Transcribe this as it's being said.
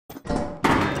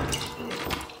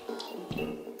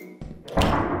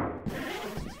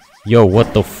Yo,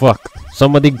 what the fuck?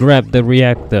 Somebody grab the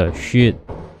reactor. Shit.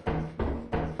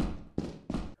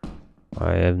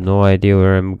 I have no idea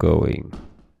where I'm going.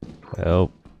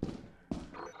 Help.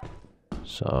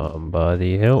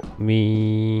 Somebody help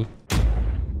me.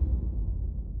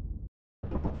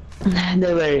 Don't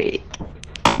worry.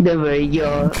 Don't worry,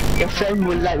 your friend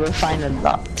Moonlight will find a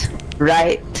lot,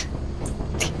 right?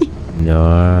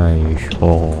 Nice.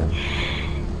 Oh.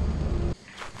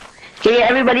 Okay,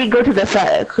 everybody go to the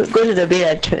main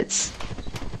entrance.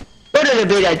 Go to the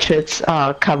main entrance.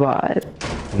 Oh, come on.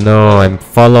 No, I'm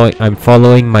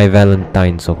following my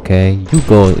Valentines, okay?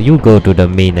 You go to the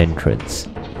main entrance.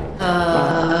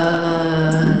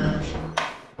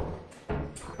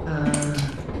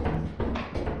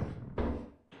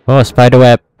 Oh,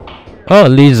 spiderweb. Oh,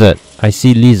 lizard. I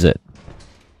see lizard.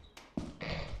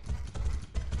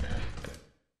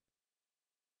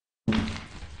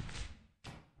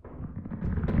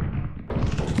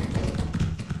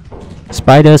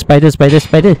 Spider, spider, spider,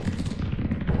 spider.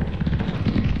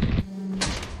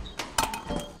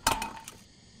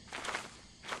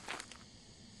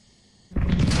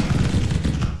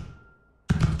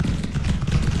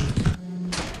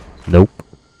 Nope.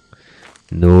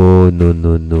 No, no,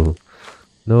 no, no.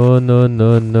 No, no,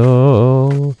 no,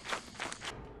 no.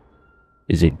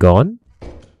 Is it gone?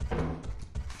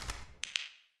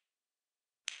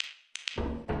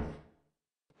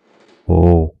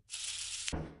 Oh.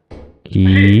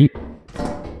 Key.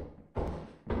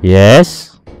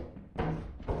 Yes?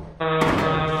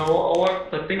 What's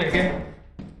the thing again?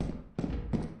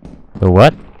 The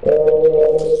what?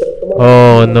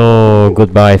 Oh no.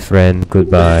 Goodbye, friend.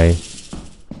 Goodbye.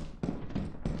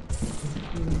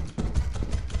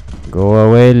 Go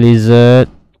away, lizard.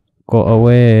 Go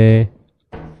away.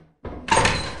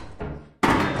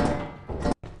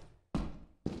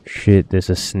 Shit, there's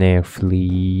a snare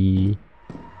flea.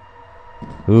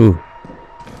 Ooh.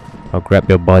 I'll grab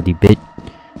your body, bitch.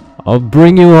 I'll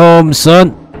bring you home,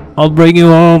 son. I'll bring you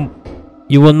home.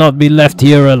 You will not be left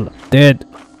here dead.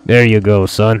 There you go,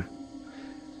 son.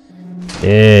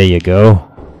 There you go.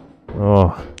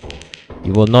 Oh.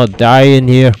 You will not die in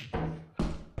here.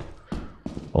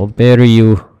 I'll bury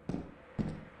you.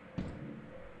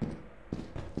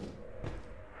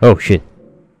 Oh shit.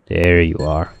 There you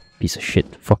are. Piece of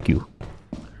shit. Fuck you.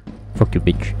 Fuck you,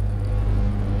 bitch.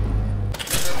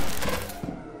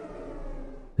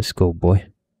 Let's go, boy.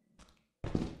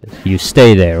 You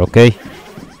stay there, okay?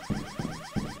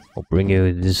 I'll bring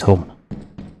you this home.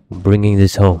 I'm bringing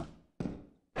this home.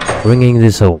 Bringing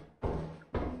this home.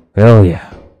 Hell yeah.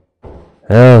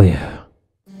 Hell yeah.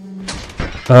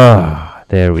 Ah,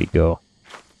 there we go.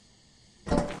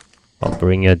 I'll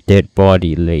bring your dead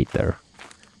body later.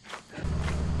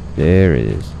 There it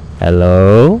is.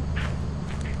 Hello?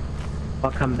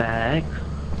 Welcome back.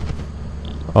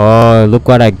 Oh, look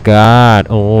what I got.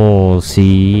 Oh,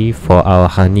 see? For our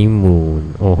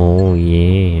honeymoon. Oh,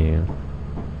 yeah.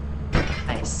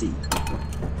 I see.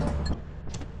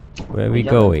 Where are we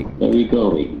going? Where are we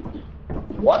going?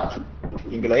 What?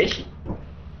 English?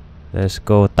 Let's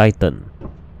go, Titan.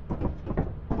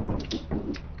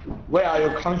 Where are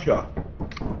your country?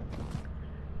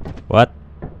 What?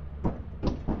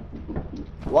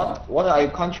 What are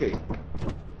your country?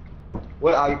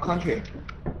 Where are your country?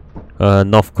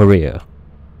 North Korea.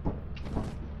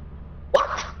 What?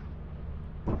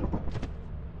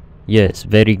 Yes,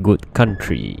 very good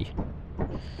country.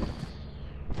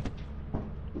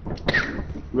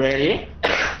 Really?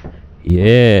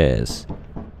 Yes.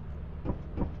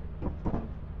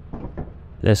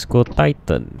 Let's go,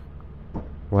 Titan.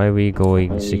 Why are we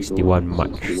going 61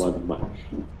 much?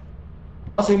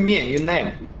 What's your name? Your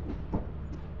name?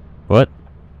 What?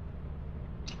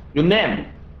 Your name?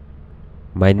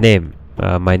 My name.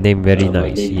 My name very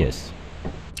nice. Yes.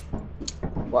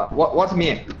 What's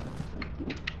mean?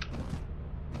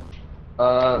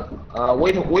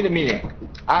 Wait a minute.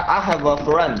 I have a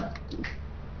friend.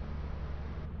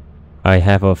 I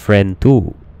have a friend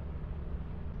too.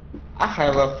 I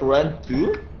have a friend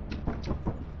too.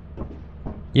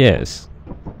 Yes.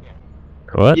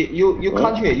 What? You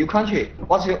country.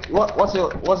 What's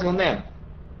your name?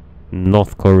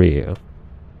 North Korea.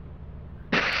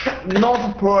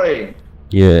 North Korea.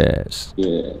 Yes.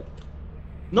 Yeah.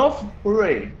 North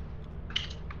Korea.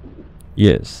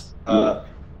 Yes. I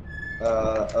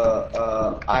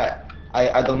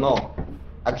don't know,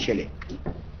 actually.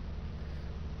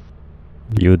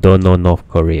 You don't know North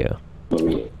Korea.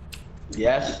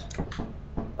 Yes.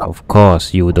 Of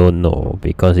course you don't know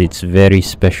because it's very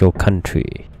special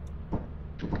country.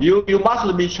 You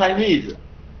must be Chinese.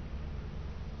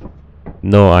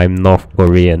 No, I'm North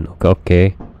Korean.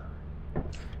 Okay.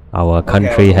 Our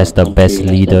country has the best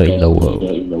leader in the world.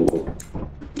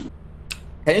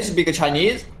 Can you speak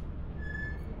Chinese?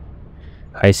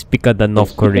 I speak the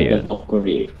North Korea.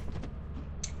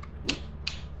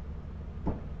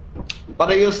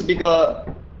 But you speak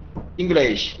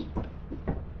English.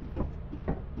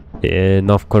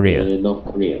 North Korea. No,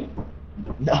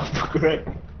 great.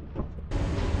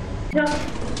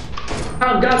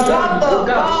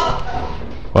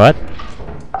 What?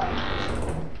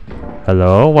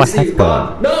 Hello? What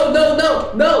happened?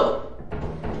 No!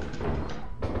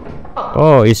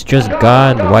 Oh, it's just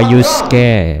gun. Why you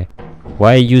scared?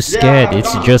 Why are you scared?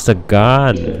 It's just a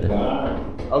gun.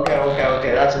 Okay.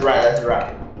 That's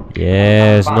right.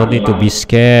 Yes, no need to be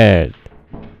scared.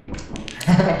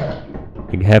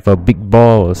 You have a big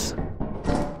balls.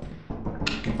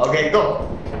 Okay, go.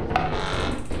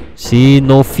 See,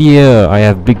 no fear. I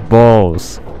have big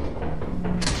balls.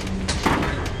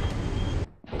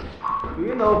 Do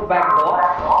you know backdoor?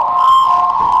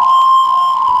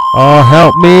 Oh,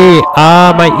 help me!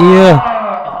 Ah, my ear!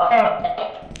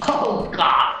 Oh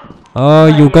God! Oh,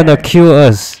 you're gonna kill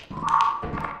us.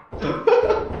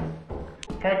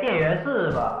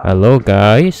 Hello,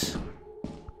 guys.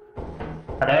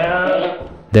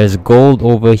 There's gold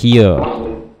over here.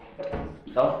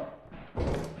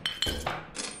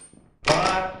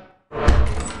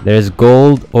 There's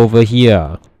gold over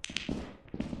here.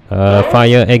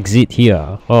 Fire exit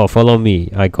here. Oh, follow me.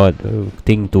 I got a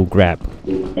thing to grab.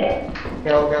 Okay.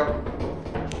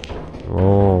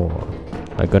 Oh,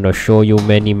 I'm gonna show you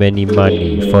many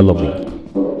money. Follow me.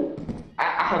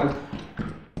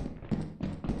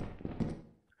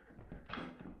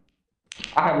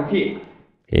 I have a key.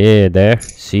 Yeah, there.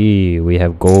 See, we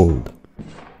have gold.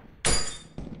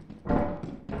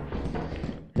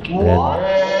 What?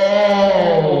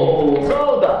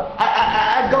 Sold.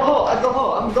 I go home.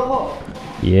 I'm go home.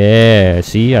 Yeah,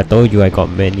 see, I told you I got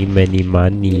many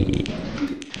money.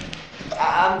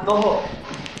 I'm go home.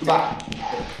 Bye.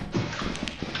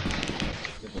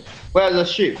 Where's the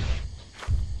ship?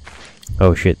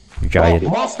 Oh shit, giant.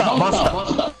 Monster.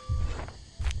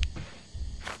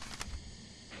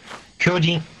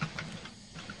 Kyojin.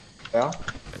 Yeah.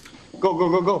 Go.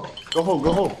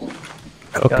 Go home.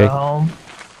 Okay.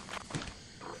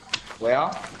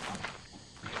 Where?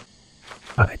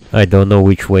 I don't know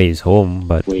which way is home,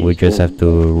 but we just have to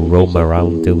roam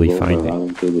around till we find it.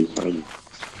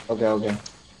 Okay.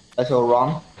 Let's go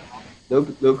around.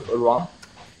 Look around.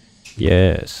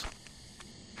 Yes.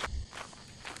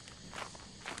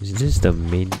 Is this the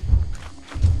main?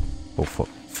 Oh fuck.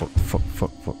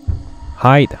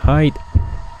 Hide.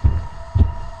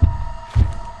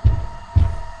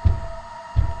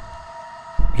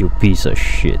 You piece of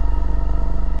shit.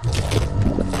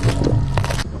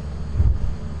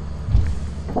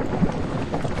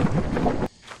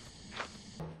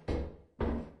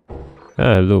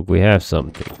 Ah, look, we have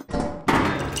something.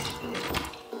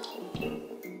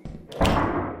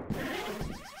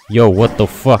 Yo, what the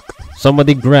fuck?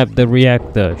 Somebody grab the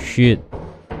reactor. Shit.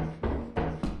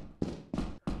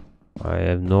 I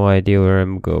have no idea where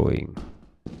I'm going.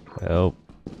 Help.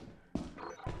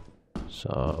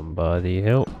 Somebody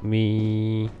help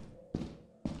me.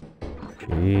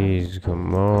 Jeez,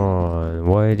 come on.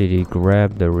 Why did he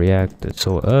grab the reactor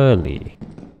so early?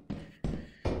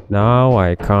 Now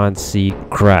I can't see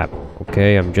crap.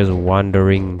 Okay, I'm just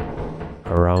wandering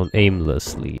around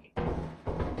aimlessly.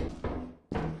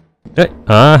 Hey.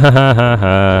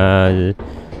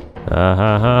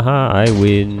 I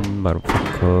win,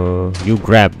 motherfucker. You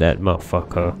grab that,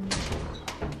 motherfucker.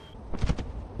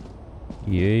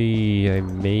 Yay, I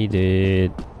made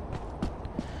it.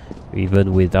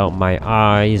 Even without my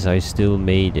eyes, I still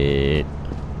made it.